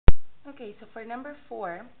Okay, so for number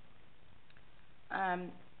 4,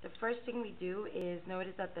 the first thing we do is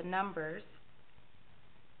notice that the numbers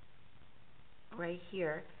right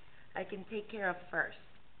here, I can take care of first.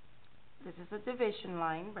 This is a division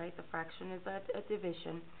line, right? The fraction is a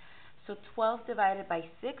division. So 12 divided by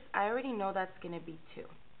 6, I already know that's going to be 2.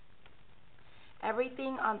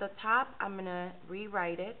 Everything on the top, I'm going to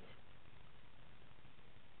rewrite it.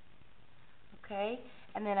 Okay?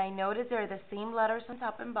 And then I notice they're the same letters on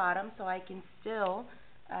top and bottom, so I can still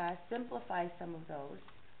simplify some of those.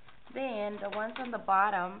 Then the ones on the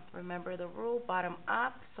bottom, remember the rule, bottom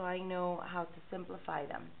up, so I know how to simplify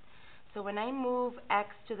them. So when I move x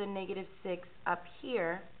to the negative 6 up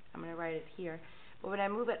here, I'm going to write it here, but when I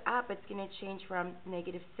move it up, it's going to change from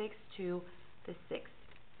negative 6 to the 6.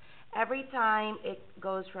 Every time it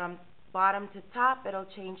goes from bottom to top, it'll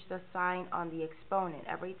change the sign on the exponent.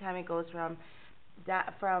 Every time it goes from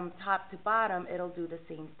top to bottom, it'll do the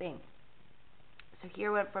same thing. So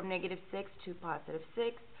here went from negative 6 to positive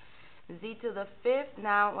 6. Z to the 5th,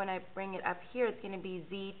 now when I bring it up here, it's going to be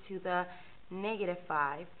z to the negative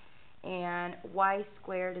 5. And y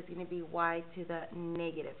squared is going to be y to the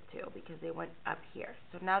negative 2 because they went up here.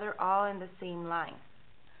 So now they're all in the same line.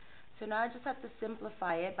 So now I just have to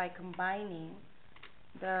simplify it by combining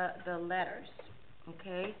the letters.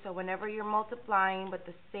 Okay, so whenever you're multiplying with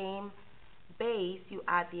the same base, you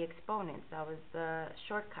add the exponents. That was the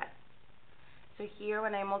shortcut. So here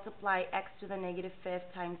when I multiply x to the negative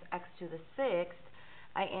 5th times x to the 6th,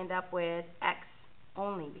 I end up with x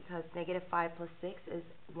only because negative 5 plus 6 is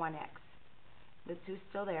 1x. The 2 is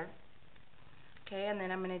still there. Okay, and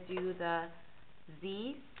then I'm going to do the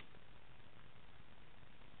z's.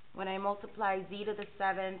 When I multiply z to the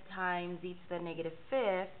 7th times z to the negative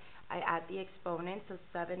 5th, I add the exponent, so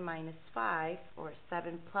 7 minus 5, or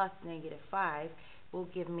 7 plus negative 5, will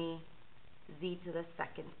give me z to the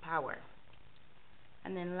 2nd power.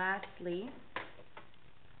 And then lastly,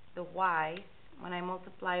 the y's. When I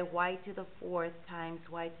multiply y to the 4th times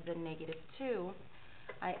y to the negative 2,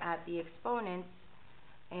 I add the exponents,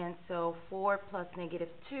 and so 4 plus negative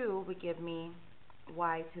 2 would give me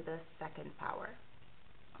y to the 2nd power.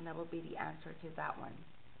 And that will be the answer to that one.